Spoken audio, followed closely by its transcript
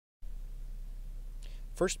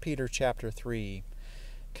1 Peter chapter 3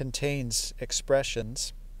 contains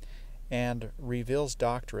expressions and reveals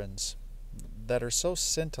doctrines that are so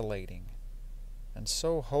scintillating and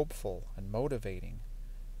so hopeful and motivating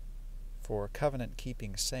for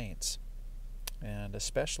covenant-keeping saints, and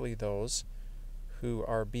especially those who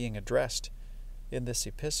are being addressed in this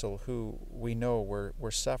epistle who we know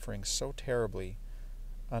were suffering so terribly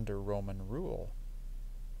under Roman rule.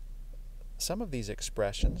 Some of these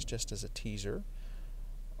expressions, just as a teaser,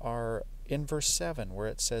 are in verse 7, where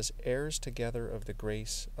it says, heirs together of the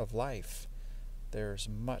grace of life. There's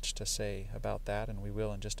much to say about that, and we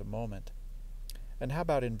will in just a moment. And how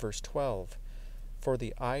about in verse 12? For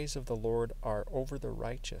the eyes of the Lord are over the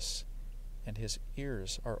righteous, and his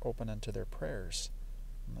ears are open unto their prayers.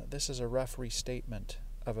 This is a rough restatement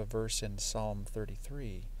of a verse in Psalm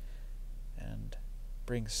 33, and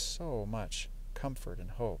brings so much comfort and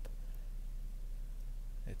hope.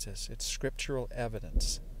 It's scriptural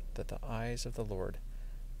evidence that the eyes of the Lord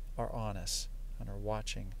are on us and are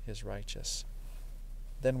watching his righteous.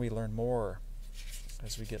 Then we learn more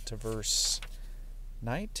as we get to verse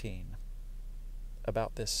 19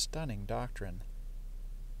 about this stunning doctrine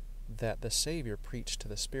that the Savior preached to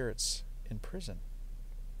the spirits in prison.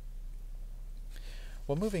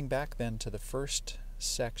 Well, moving back then to the first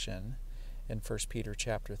section in 1 Peter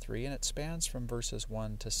chapter 3, and it spans from verses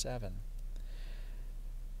 1 to 7.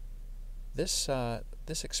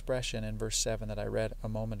 This expression in verse 7 that I read a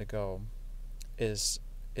moment ago is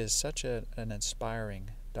such an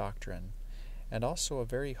inspiring doctrine, and also a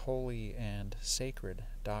very holy and sacred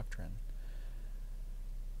doctrine.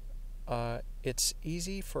 It's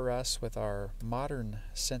easy for us with our modern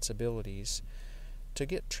sensibilities to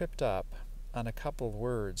get tripped up on a couple of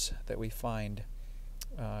words that we find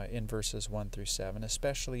in verses 1 through 7,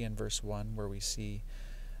 especially in verse 1 where we see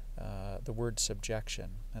the word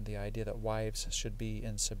subjection and the idea that wives should be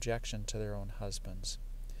in subjection to their own husbands.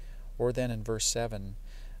 Or then in verse 7,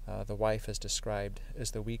 the wife is described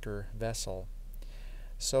as the weaker vessel.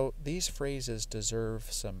 So these phrases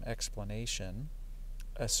deserve some explanation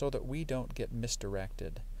so that we don't get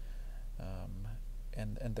misdirected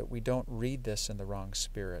and that we don't read this in the wrong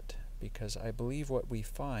spirit, because I believe what we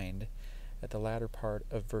find at the latter part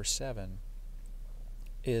of verse 7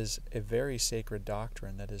 is a very sacred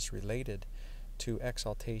doctrine that is related to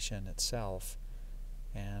exaltation itself,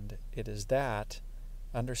 and it is that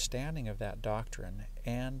understanding of that doctrine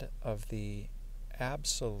and of the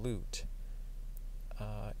absolute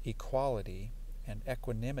equality and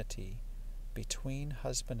equanimity between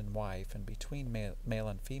husband and wife and between male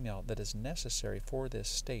and female that is necessary for this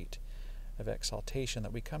state of exaltation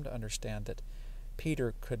that we come to understand that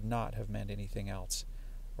Peter could not have meant anything else,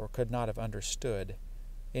 or could not have understood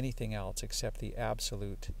anything else except the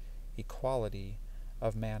absolute equality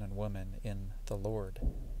of man and woman in the Lord.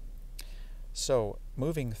 So,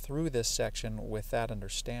 moving through this section with that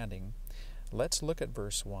understanding, let's look at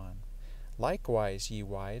verse 1. Likewise, ye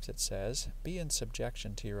wives, it says, be in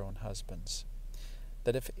subjection to your own husbands.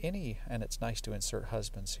 That if any, and it's nice to insert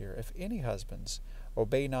husbands here, if any husbands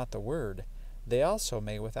obey not the word, they also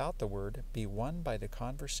may without the word be won by the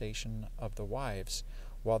conversation of the wives,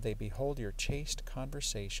 while they behold your chaste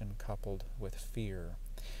conversation coupled with fear.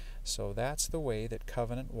 So that's the way that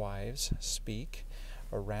covenant wives speak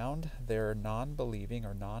around their non-believing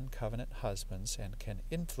or non-covenant husbands and can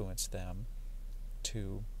influence them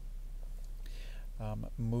to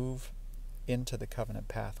move into the covenant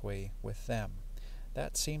pathway with them.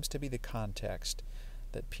 That seems to be the context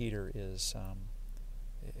that Peter is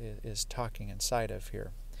talking inside of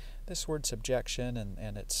here. This word subjection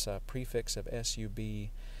and its prefix of sub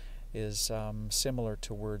is similar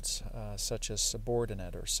to words such as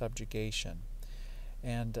subordinate or subjugation,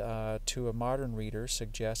 and to a modern reader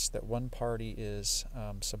suggests that one party is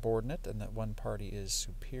subordinate and that one party is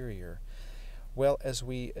superior. Well, as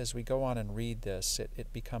we go on and read this,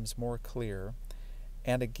 it becomes more clear,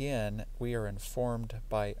 and again we are informed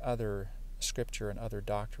by other scripture and other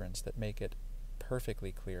doctrines that make it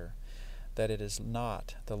perfectly clear that it is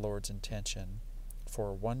not the Lord's intention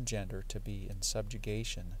for one gender to be in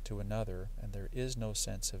subjugation to another, and there is no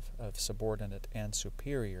sense of subordinate and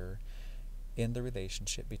superior in the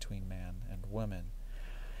relationship between man and woman.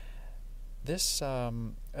 This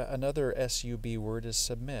another sub word is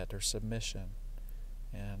submit or submission,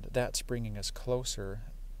 and that's bringing us closer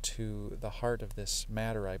to the heart of this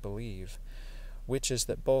matter, I believe, which is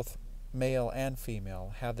that both male and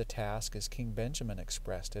female have the task, as King Benjamin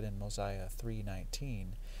expressed it in Mosiah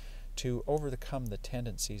 3:19, to overcome the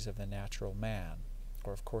tendencies of the natural man,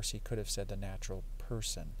 or of course he could have said the natural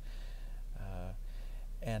person,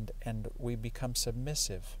 and we become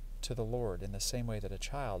submissive to the Lord in the same way that a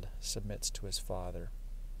child submits to his father.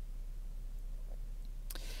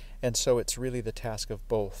 And so it's really the task of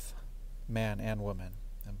both man and woman,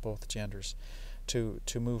 and both genders,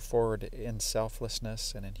 to move forward in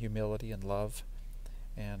selflessness and in humility and love.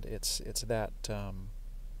 And it's that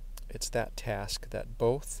task that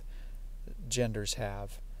both genders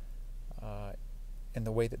have in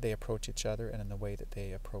the way that they approach each other and in the way that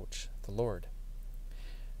they approach the Lord.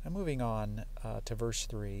 Now moving on to verse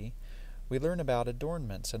 3, we learn about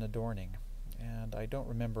adornments and adorning. And I don't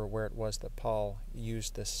remember where it was that Paul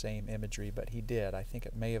used this same imagery, but he did. I think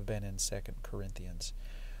it may have been in 2 Corinthians,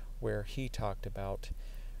 where he talked about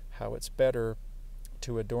how it's better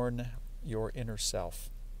to adorn your inner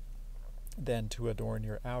self than to adorn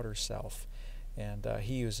your outer self. And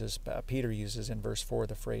Peter uses in verse 4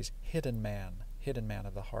 the phrase hidden man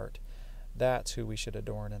of the heart. That's who we should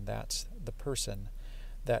adorn, and that's the person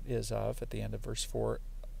that is of, at the end of verse 4,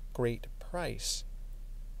 great price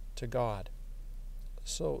to God.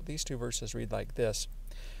 So these two verses read like this: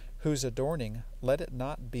 whose adorning, let it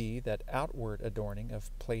not be that outward adorning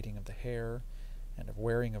of plaiting of the hair, and of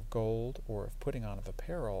wearing of gold, or of putting on of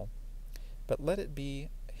apparel, but let it be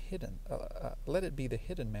hidden. Let it be the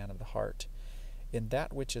hidden man of the heart, in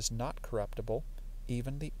that which is not corruptible,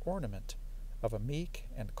 even the ornament of a meek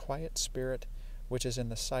and quiet spirit, which is in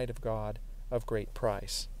the sight of God of great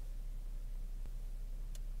price.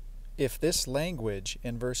 If this language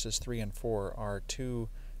in verses 3 and 4 are too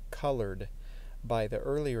colored by the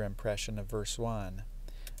earlier impression of verse 1,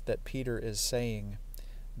 that Peter is saying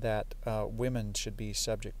that women should be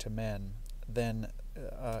subject to men, then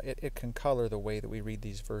it can color the way that we read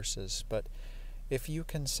these verses. But if you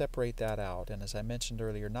can separate that out, and as I mentioned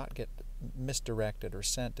earlier, not get misdirected or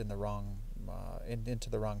sent in the wrong into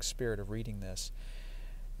the wrong spirit of reading this,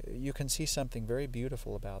 you can see something very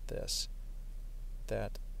beautiful about this,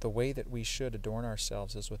 that the way that we should adorn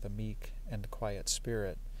ourselves is with a meek and quiet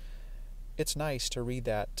spirit. It's nice to read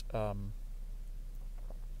that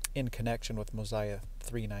in connection with Mosiah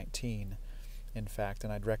 3:19, in fact,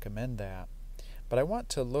 and I'd recommend that. But I want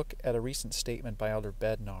to look at a recent statement by Elder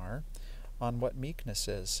Bednar on what meekness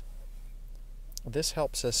is. This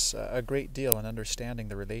helps us a great deal in understanding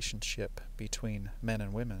the relationship between men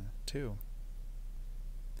and women, too.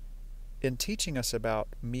 In teaching us about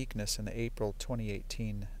meekness in the April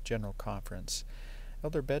 2018 General Conference,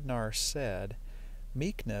 Elder Bednar said,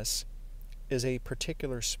 meekness is a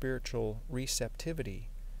particular spiritual receptivity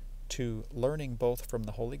to learning both from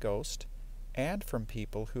the Holy Ghost and from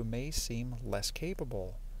people who may seem less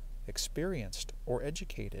capable, experienced, or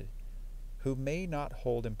educated, who may not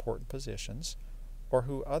hold important positions, or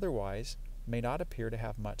who otherwise may not appear to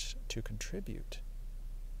have much to contribute.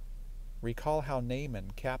 Recall how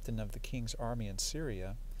Naaman, captain of the king's army in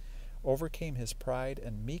Syria, overcame his pride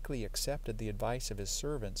and meekly accepted the advice of his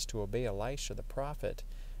servants to obey Elisha the prophet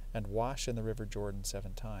and wash in the river Jordan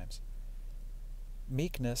 7 times.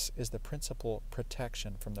 Meekness is the principal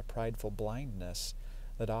protection from the prideful blindness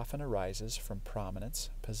that often arises from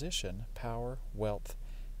prominence, position, power, wealth,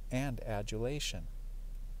 and adulation.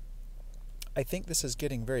 I think this is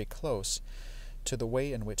getting very close to the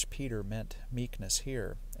way in which Peter meant meekness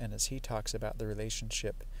here, and as he talks about the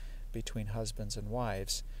relationship between husbands and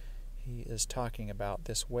wives, he is talking about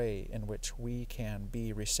this way in which we can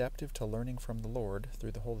be receptive to learning from the Lord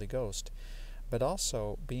through the Holy Ghost, but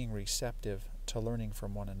also being receptive to learning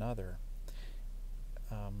from one another.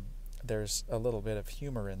 There's a little bit of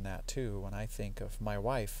humor in that too when I think of my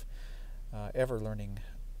wife ever learning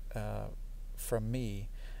from me,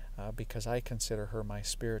 because I consider her my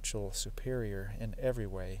spiritual superior in every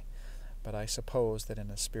way. But I suppose that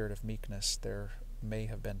in a spirit of meekness there may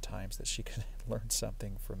have been times that she could learn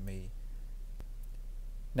something from me.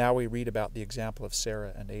 Now we read about the example of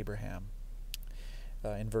Sarah and Abraham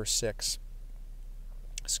in verse 5.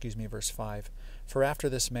 For after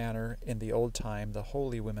this manner in the old time the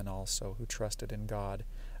holy women also, who trusted in God,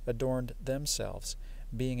 adorned themselves,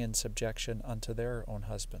 being in subjection unto their own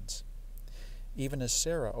husbands. Even as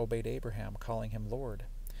Sarah obeyed Abraham, calling him Lord,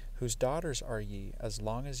 whose daughters are ye, as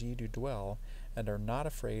long as ye do dwell, and are not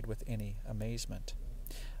afraid with any amazement.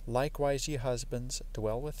 Likewise ye husbands,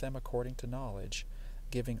 dwell with them according to knowledge,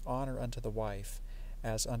 giving honor unto the wife,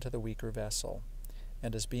 as unto the weaker vessel,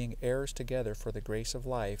 and as being heirs together for the grace of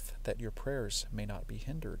life, that your prayers may not be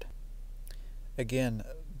hindered. Again,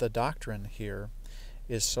 the doctrine here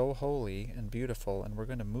is so holy and beautiful, and we're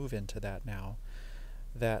going to move into that now,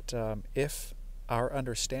 that if our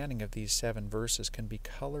understanding of these 7 verses can be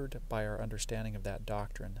colored by our understanding of that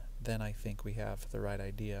doctrine, then I think we have the right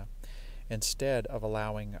idea, instead of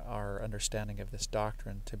allowing our understanding of this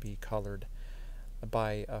doctrine to be colored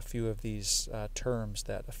by a few of these terms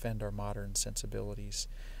that offend our modern sensibilities,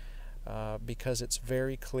 because it's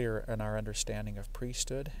very clear in our understanding of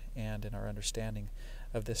priesthood and in our understanding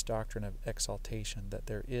of this doctrine of exaltation that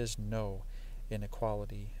there is no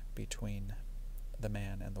inequality between the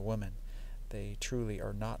man and the woman. They truly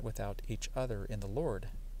are not without each other in the Lord,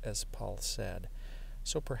 as Paul said.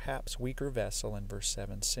 So perhaps weaker vessel in verse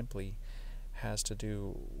 7 simply has to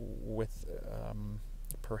do with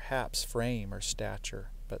perhaps frame or stature,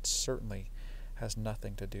 but certainly has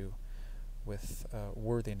nothing to do with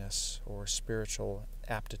worthiness or spiritual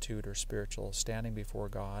aptitude or spiritual standing before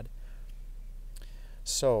God.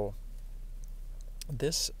 So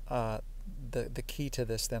this the key to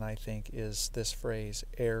this then, I think, is this phrase,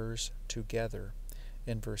 heirs together,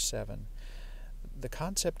 in verse 7. The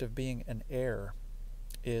concept of being an heir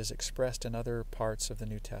is expressed in other parts of the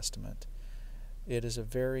New Testament. It is a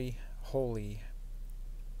very holy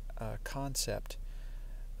concept.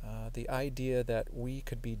 The idea that we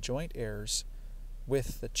could be joint heirs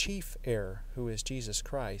with the chief heir, who is Jesus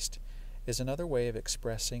Christ, is another way of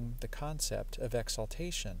expressing the concept of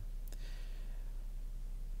exaltation.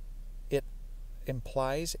 It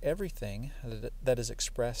implies everything that is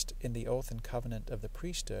expressed in the oath and covenant of the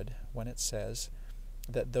priesthood when it says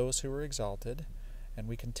that those who are exalted, and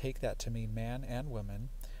we can take that to mean man and woman,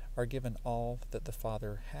 are given all that the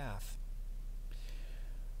Father hath.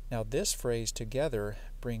 Now this phrase together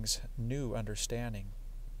brings new understanding.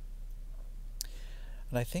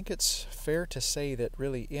 And I think it's fair to say that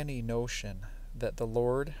really any notion that the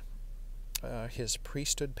Lord, His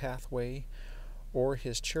priesthood pathway, or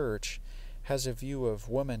His church has a view of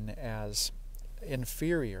woman as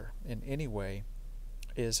inferior in any way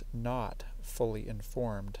is not fully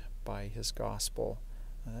informed by His gospel.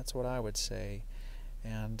 And that's what I would say.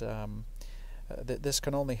 And this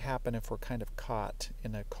can only happen if we're kind of caught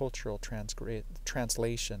in a cultural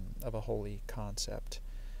translation of a holy concept.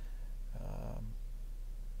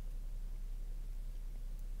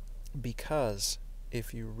 Because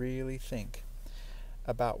if you really think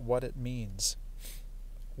about what it means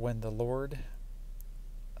when the Lord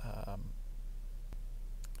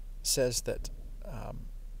says that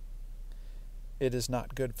it is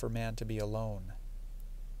not good for man to be alone,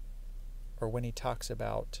 or when He talks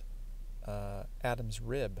about Adam's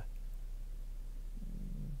rib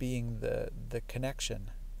being the connection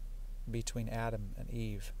between Adam and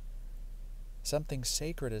Eve, something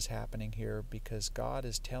sacred is happening here because God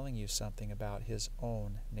is telling you something about His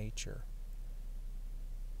own nature.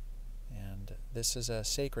 And this is a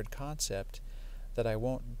sacred concept that I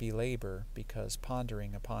won't belabor, because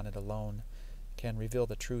pondering upon it alone can reveal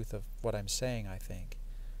the truth of what I'm saying, I think.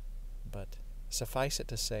 But suffice it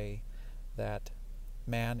to say that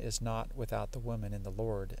man is not without the woman in the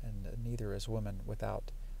Lord, and neither is woman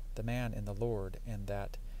without the man in the Lord, and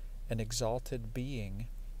that an exalted being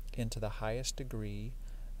into the highest degree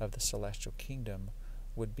of the celestial kingdom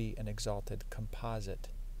would be an exalted composite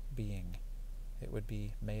being. It would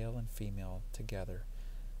be male and female together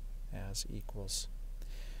as equals.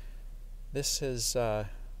 This is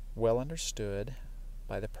well understood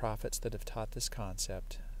by the prophets that have taught this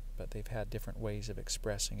concept, but they've had different ways of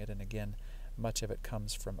expressing it, and again, much of it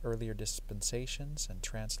comes from earlier dispensations and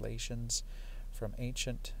translations from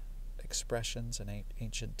ancient expressions and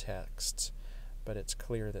ancient texts, but it's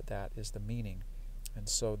clear that that is the meaning. And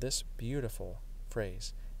so this beautiful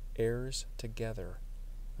phrase, heirs together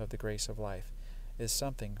of the grace of life, is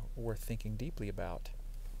something worth thinking deeply about.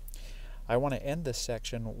 I want to end this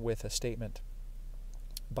section with a statement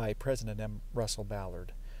by President M. Russell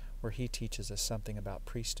Ballard, where he teaches us something about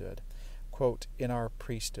priesthood. Quote, in our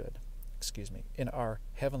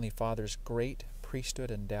Heavenly Father's great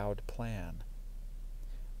priesthood endowed plan,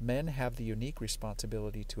 men have the unique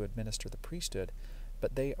responsibility to administer the priesthood,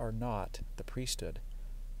 but they are not the priesthood.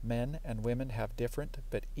 Men and women have different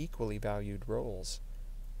but equally valued roles.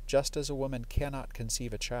 Just as a woman cannot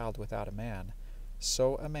conceive a child without a man,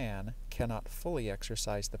 so a man cannot fully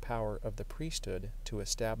exercise the power of the priesthood to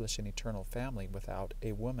establish an eternal family without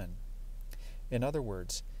a woman. In other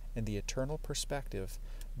words, in the eternal perspective,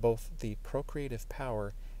 both the procreative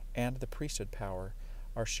power and the priesthood power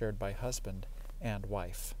are shared by husband and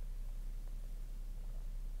wife.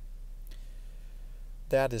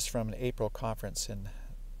 That is from an April conference in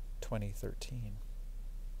 2013.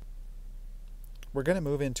 We're going to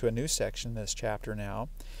move into a new section in this chapter now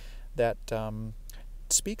that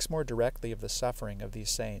speaks more directly of the suffering of these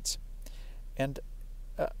saints. And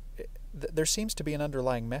there seems to be an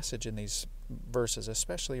underlying message in these verses,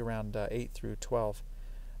 especially around 8 through 12,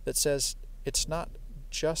 that says it's not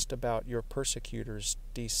just about your persecutors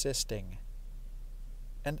desisting.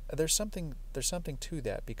 And there's something to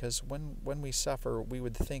that, because when we suffer, we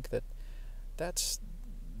would think that that's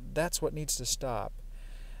what needs to stop.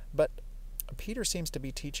 But Peter seems to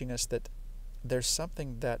be teaching us that there's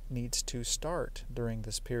something that needs to start during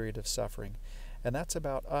this period of suffering, and that's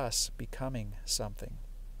about us becoming something.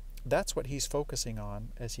 That's what he's focusing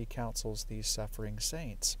on as he counsels these suffering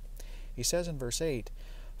saints. He says in verse 8,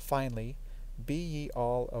 "Finally, be ye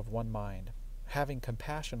all of one mind, having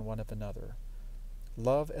compassion one of another.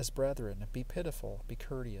 Love as brethren, be pitiful, be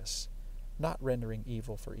courteous, not rendering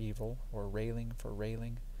evil for evil, or railing for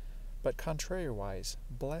railing, but contrariwise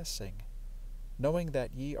blessing, knowing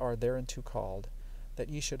that ye are thereunto called, that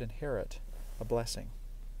ye should inherit a blessing."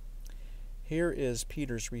 Here is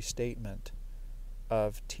Peter's restatement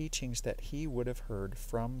of teachings that he would have heard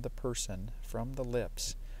from the person, from the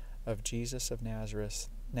lips of Jesus of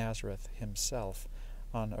Nazareth himself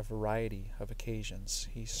on a variety of occasions.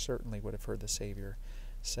 He certainly would have heard the Savior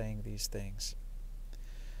saying these things.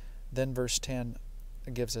 Then verse 10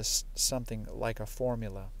 gives us something like a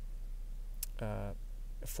formula.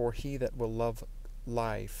 For he that will love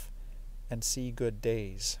life and see good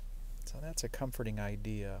days. So that's a comforting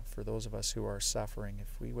idea for those of us who are suffering.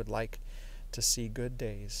 If we would like to see good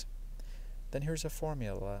days, then here's a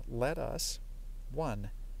formula. Let us,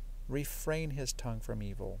 1, refrain his tongue from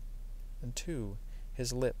evil, and 2,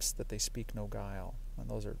 his lips that they speak no guile. And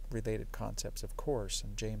those are related concepts, of course,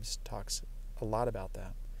 and James talks a lot about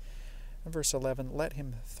that. In verse 11, let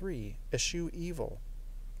him 3, eschew evil.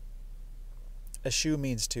 Eschew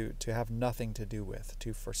means to have nothing to do with,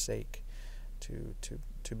 to forsake, to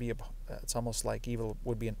be, it's almost like evil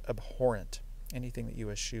would be an abhorrent. Anything that you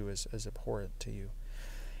eschew is abhorrent to you.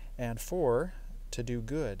 And 4, to do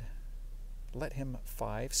good. Let him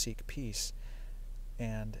 5, seek peace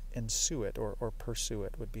and ensue it, or pursue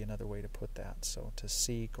it would be another way to put that. So to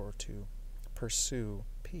seek or to pursue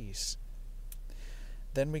peace.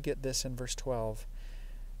 Then we get this in verse 12.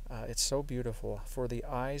 It's so beautiful. For the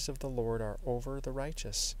eyes of the Lord are over the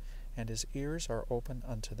righteous, and his ears are open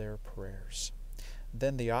unto their prayers.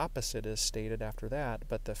 Then the opposite is stated after that,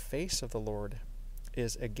 but the face of the Lord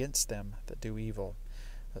is against them that do evil.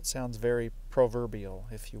 That sounds very proverbial,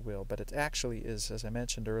 if you will, but it actually is, as I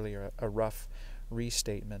mentioned earlier, a rough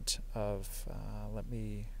restatement of, let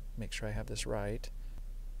me make sure I have this right,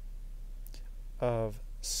 of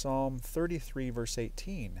Psalm 33, verse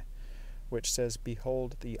 18, which says,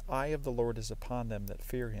 "Behold, the eye of the Lord is upon them that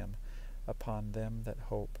fear him, upon them that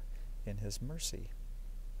hope in his mercy."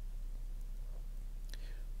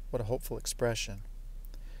 What a hopeful expression.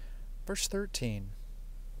 Verse 13,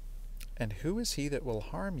 "And who is he that will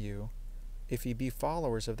harm you, if ye be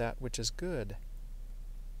followers of that which is good?"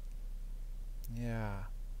 Yeah,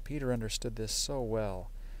 Peter understood this so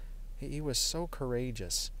well. He was so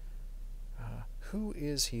courageous. Who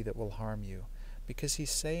is he that will harm you? Because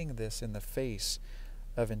he's saying this in the face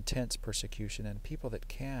of intense persecution and people that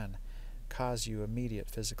can cause you immediate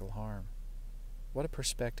physical harm. What a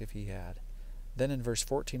perspective he had. Then in verse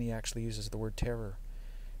 14 he actually uses the word terror.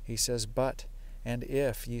 He says, "But, and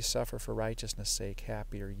if ye suffer for righteousness' sake,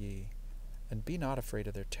 happy are ye. And be not afraid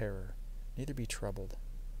of their terror, neither be troubled."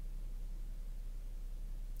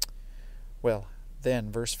 Well,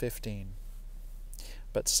 then, verse 15.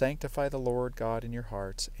 "But sanctify the Lord God in your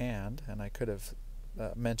hearts, and I could have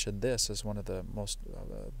mentioned this as one of the most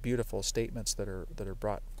beautiful statements that are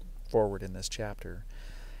brought forward in this chapter,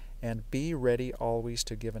 "and be ready always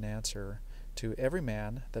to give an answer to every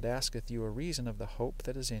man that asketh you a reason of the hope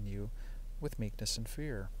that is in you, with meekness and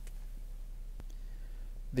fear."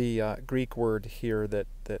 The Greek word here that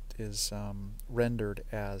is rendered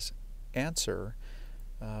as answer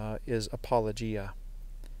is apologia.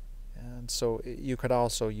 And so you could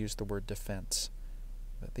also use the word defense.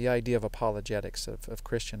 The idea of apologetics, of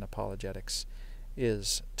Christian apologetics,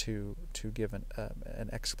 is to give an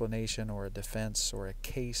explanation or a defense or a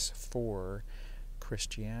case for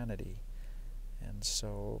Christianity. And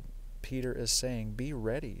so Peter is saying, be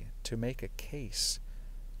ready to make a case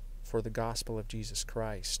for the gospel of Jesus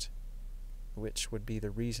Christ, which would be the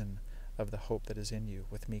reason of the hope that is in you,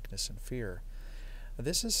 with meekness and fear.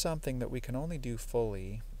 This is something that we can only do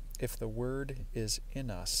fully if the Word is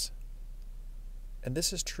in us. And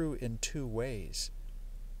this is true in 2 ways.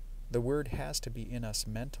 The Word has to be in us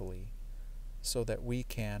mentally so that we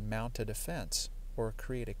can mount a defense or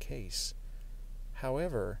create a case.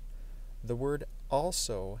 However, the Word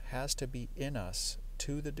also has to be in us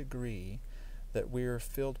to the degree that we are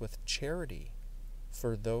filled with charity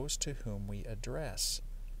for those to whom we address.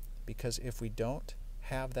 Because if we don't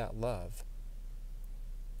have that love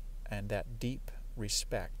and that deep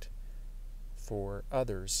respect for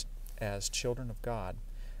others as children of God,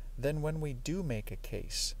 then when we do make a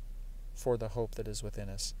case for the hope that is within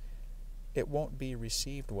us, it won't be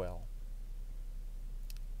received well.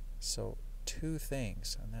 So, two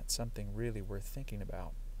things, and that's something really worth thinking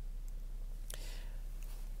about.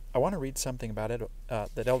 I want to read something about it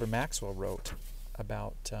that Elder Maxwell wrote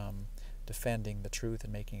about defending the truth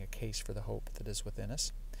and making a case for the hope that is within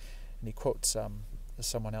us. And he quotes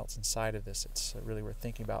someone else inside of this. It's really worth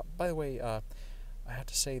thinking about. By the way, I have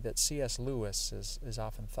to say that C.S. Lewis is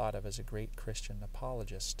often thought of as a great Christian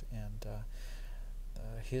apologist, and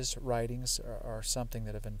his writings are something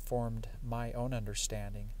that have informed my own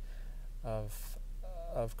understanding of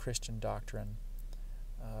Christian doctrine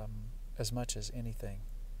as much as anything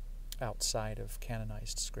outside of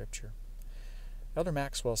canonized Scripture. Elder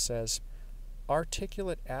Maxwell says,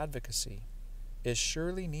 "Articulate advocacy is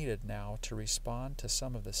surely needed now to respond to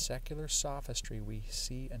some of the secular sophistry we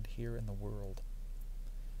see and hear in the world."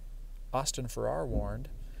 Austin Farrar warned,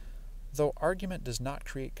 "Though argument does not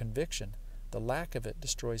create conviction, the lack of it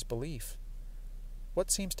destroys belief. What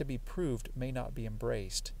seems to be proved may not be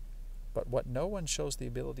embraced, but what no one shows the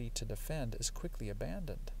ability to defend is quickly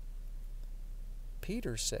abandoned."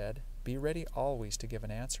 Peter said, "Be ready always to give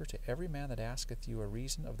an answer to every man that asketh you a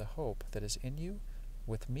reason of the hope that is in you,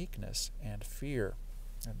 with meekness and fear."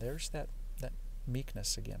 And there's that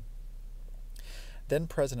meekness again. Then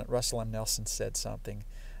President Russell M. Nelson said something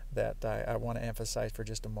that I want to emphasize for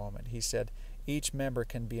just a moment. He said, "Each member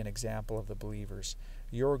can be an example of the believers.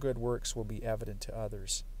 Your good works will be evident to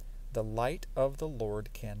others. The light of the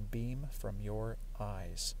Lord can beam from your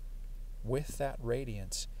eyes. With that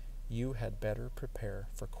radiance, you had better prepare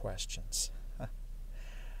for questions."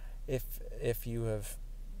 If you have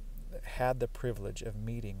had the privilege of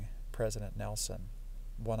meeting President Nelson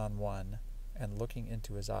one-on-one and looking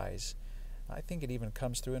into his eyes, I think it even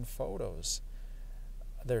comes through in photos.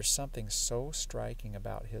 There's something so striking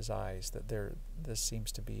about his eyes that there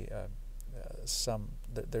seems to be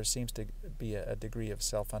a degree of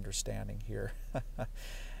self-understanding here,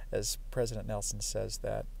 as President Nelson says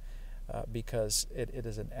that, because it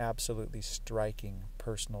is an absolutely striking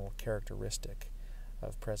personal characteristic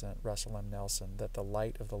of President Russell M. Nelson, that the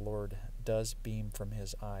light of the Lord does beam from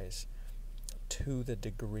his eyes to the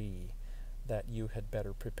degree that you had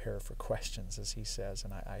better prepare for questions, as he says,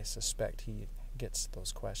 and I suspect he gets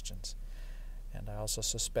those questions. And I also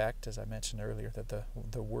suspect, as I mentioned earlier, that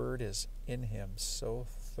the Word is in him so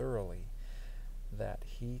thoroughly that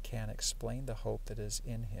he can explain the hope that is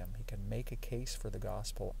in him. He can make a case for the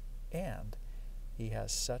gospel, and he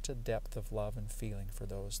has such a depth of love and feeling for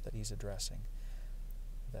those that he's addressing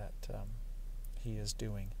that he is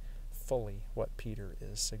doing fully what Peter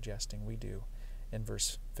is suggesting we do in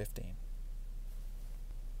verse 15.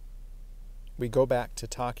 We go back to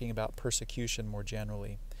talking about persecution more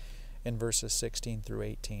generally in verses 16 through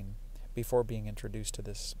 18 before being introduced to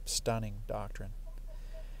this stunning doctrine.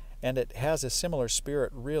 And it has a similar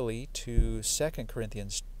spirit really to 2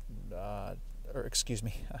 Corinthians, 1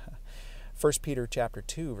 Peter chapter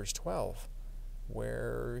 2, verse 12,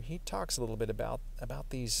 where he talks a little bit about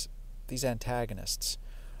these antagonists.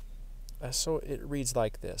 So it reads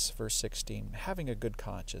like this, verse 16, "Having a good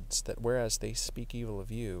conscience, that whereas they speak evil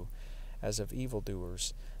of you, as of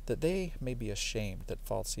evildoers, that they may be ashamed that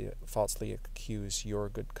falsely accuse your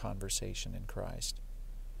good conversation in Christ.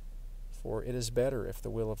 For it is better, if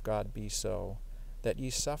the will of God be so, that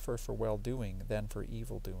ye suffer for well-doing than for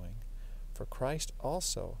evil-doing. For Christ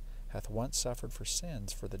also hath once suffered for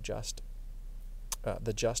sins, for the just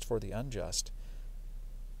for the unjust,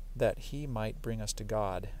 that he might bring us to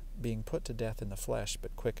God, being put to death in the flesh,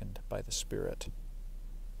 but quickened by the Spirit."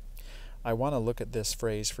 I want to look at this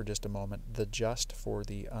phrase for just a moment, the just for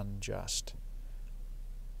the unjust.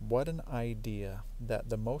 What an idea that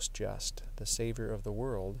the most just, the Savior of the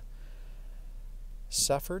world,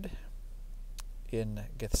 suffered in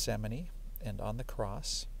Gethsemane and on the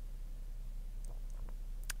cross.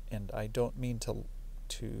 And I don't mean to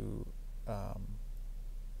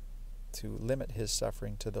limit his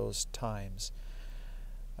suffering to those times.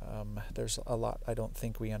 There's a lot I don't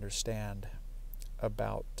think we understand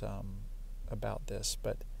about this,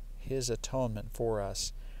 but his atonement for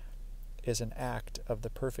us is an act of the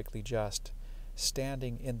perfectly just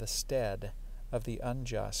standing in the stead of the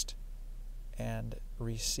unjust and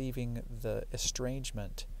receiving the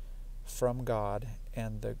estrangement from God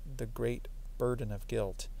and the great burden of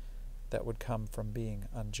guilt that would come from being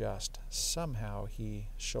unjust. Somehow he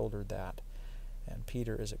shouldered that, and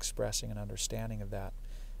Peter is expressing an understanding of that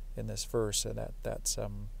in this verse. So that's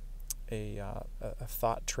a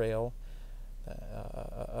thought trail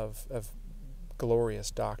of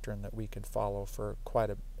glorious doctrine that we could follow for quite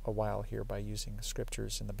a while here by using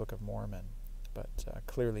scriptures in the Book of Mormon, but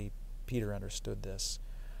clearly Peter understood this.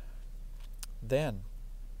 Then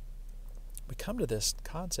we come to this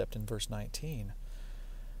concept in verse 19.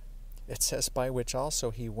 It says, by which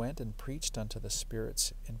also he went and preached unto the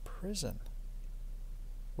spirits in prison,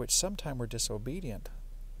 which sometime were disobedient,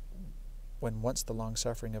 when once the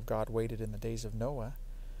long-suffering of God waited in the days of Noah,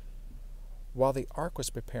 while the ark was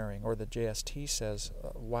preparing, or the JST says,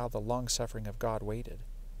 while the long-suffering of God waited,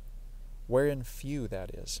 wherein few,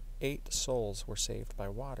 that is, 8 souls were saved by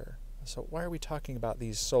water. So why are we talking about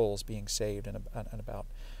these souls being saved and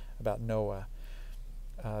about Noah,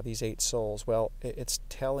 these 8 souls? Well, it's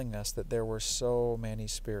telling us that there were so many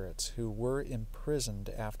spirits who were imprisoned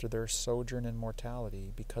after their sojourn in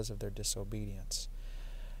mortality because of their disobedience.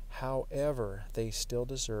 However, they still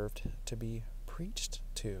deserved to be preached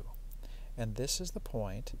to. And this is the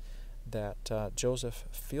point that Joseph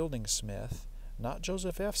Fielding Smith, not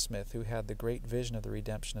Joseph F. Smith, who had the great vision of the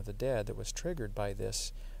redemption of the dead that was triggered by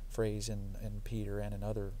this phrase in Peter and in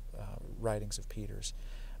other writings of Peter's,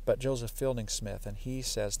 but Joseph Fielding Smith, and he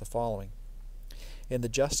says the following: in the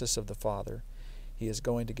justice of the Father, he is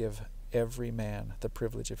going to give every man the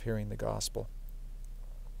privilege of hearing the gospel.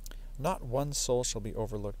 Not one soul shall be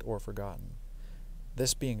overlooked or forgotten.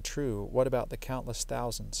 This being true, what about the countless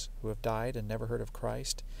thousands who have died and never heard of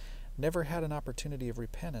Christ, never had an opportunity of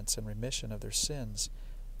repentance and remission of their sins?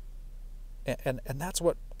 And that's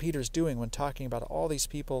what Peter's doing when talking about all these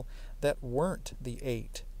people that weren't the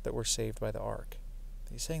 8 that were saved by the ark.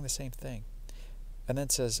 He's saying the same thing. And then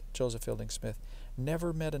says Joseph Fielding Smith,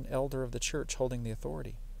 never met an elder of the church holding the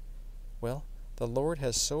authority. Well, the Lord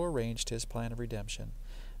has so arranged his plan of redemption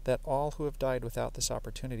that all who have died without this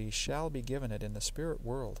opportunity shall be given it in the spirit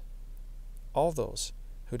world. All those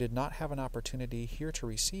who did not have an opportunity here to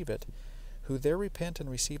receive it, who there repent and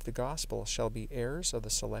receive the gospel, shall be heirs of the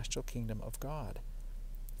celestial kingdom of God.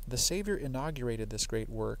 The Savior inaugurated this great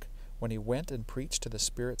work when he went and preached to the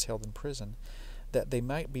spirits held in prison, that they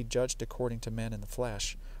might be judged according to men in the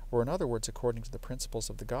flesh, or in other words, according to the principles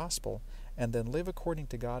of the gospel, and then live according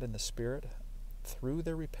to God in the Spirit through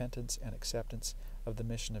their repentance and acceptance of the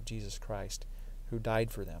mission of Jesus Christ, who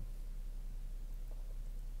died for them.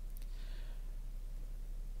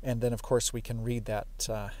 And then, of course, we can read that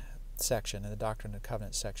section in the Doctrine and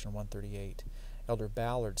Covenants, section 138. Elder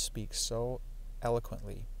Ballard speaks so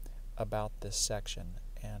eloquently about this section,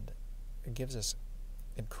 and it gives us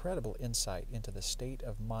incredible insight into the state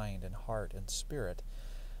of mind and heart and spirit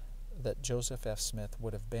that Joseph F. Smith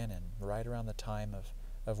would have been in right around the time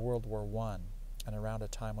of World War I, and around a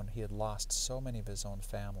time when he had lost so many of his own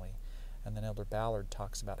family. And then Elder Ballard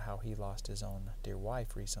talks about how he lost his own dear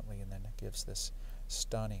wife recently, and then gives this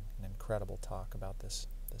stunning and incredible talk about this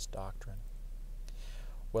doctrine.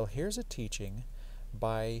 Well, here's a teaching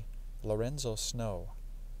by Lorenzo Snow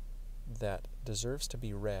that deserves to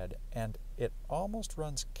be read, and it almost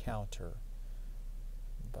runs counter,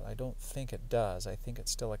 but I don't think it does. I think it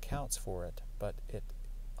still accounts for it, but it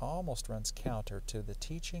almost runs counter to the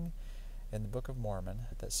teaching in the Book of Mormon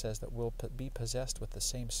that says that we'll be possessed with the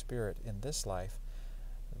same spirit in this life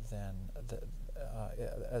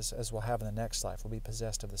as we'll have in the next life. We'll be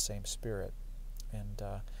possessed of the same spirit. And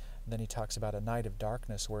then he talks about a night of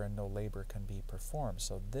darkness wherein no labor can be performed.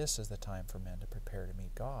 So this is the time for men to prepare to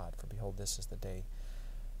meet God. For behold, this is the day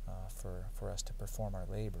for us to perform our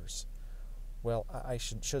labors. Well, I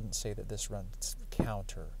shouldn't say that this runs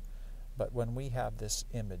counter, but when we have this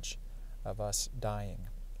image of us dying,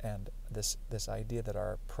 and this idea that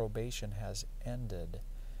our probation has ended,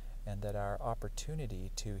 and that our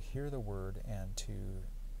opportunity to hear the word and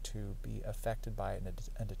to be affected by it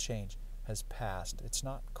and to change has passed. It's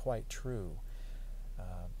not quite true.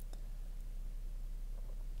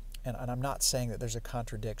 And I'm not saying that there's a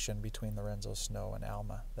contradiction between Lorenzo Snow and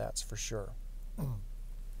Alma, that's for sure.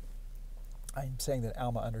 I'm saying that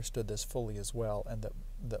Alma understood this fully as well, and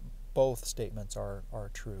that both statements are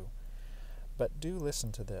true. But do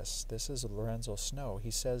listen to this. This is Lorenzo Snow.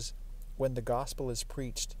 He says, when the gospel is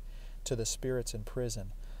preached to the spirits in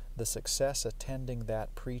prison, the success attending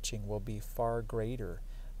that preaching will be far greater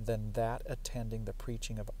than that attending the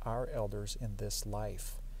preaching of our elders in this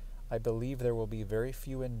life. I believe there will be very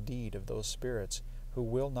few indeed of those spirits who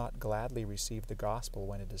will not gladly receive the gospel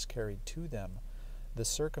when it is carried to them. The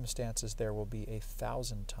circumstances there will be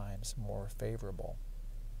 1,000 times more favorable.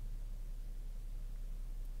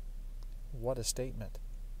 What a statement.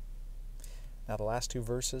 Now the last 2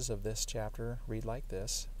 verses of this chapter read like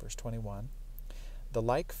this. Verse 21, the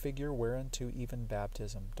like figure whereunto even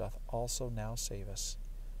baptism doth also now save us,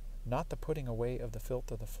 not the putting away of the filth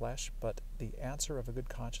of the flesh, but the answer of a good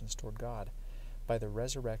conscience toward God, by the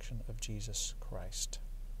resurrection of Jesus Christ,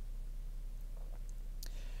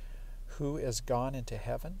 who is gone into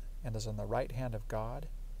heaven and is on the right hand of God,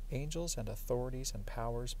 angels and authorities and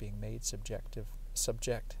powers being made subject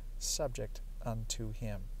unto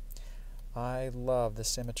him. I love the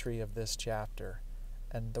symmetry of this chapter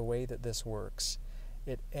and the way that this works.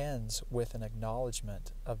 It ends with an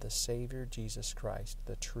acknowledgement of the Savior Jesus Christ,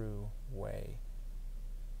 the true way.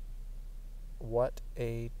 What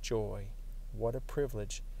a joy, what a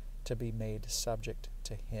privilege to be made subject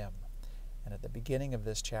to him. And at the beginning of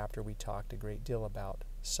this chapter we talked a great deal about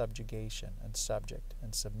subjugation and subject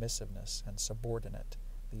and submissiveness and subordinate,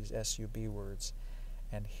 these SUB words.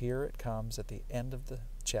 And here it comes at the end of the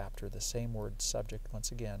chapter, the same word, subject,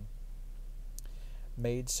 once again,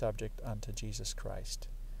 made subject unto Jesus Christ.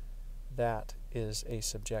 That is a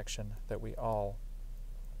subjection that we all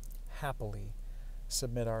happily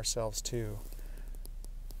submit ourselves to.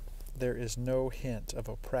 There is no hint of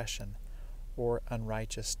oppression or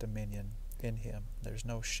unrighteous dominion in him. There's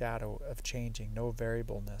no shadow of changing, no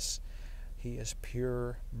variableness. He is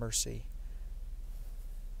pure mercy.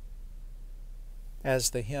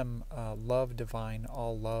 As the hymn Love Divine,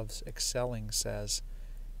 All Loves Excelling says,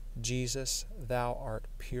 Jesus, thou art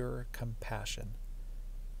pure compassion.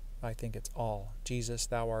 I think it's all. Jesus,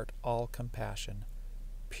 thou art all compassion.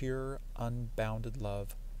 Pure, unbounded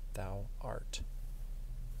love thou art.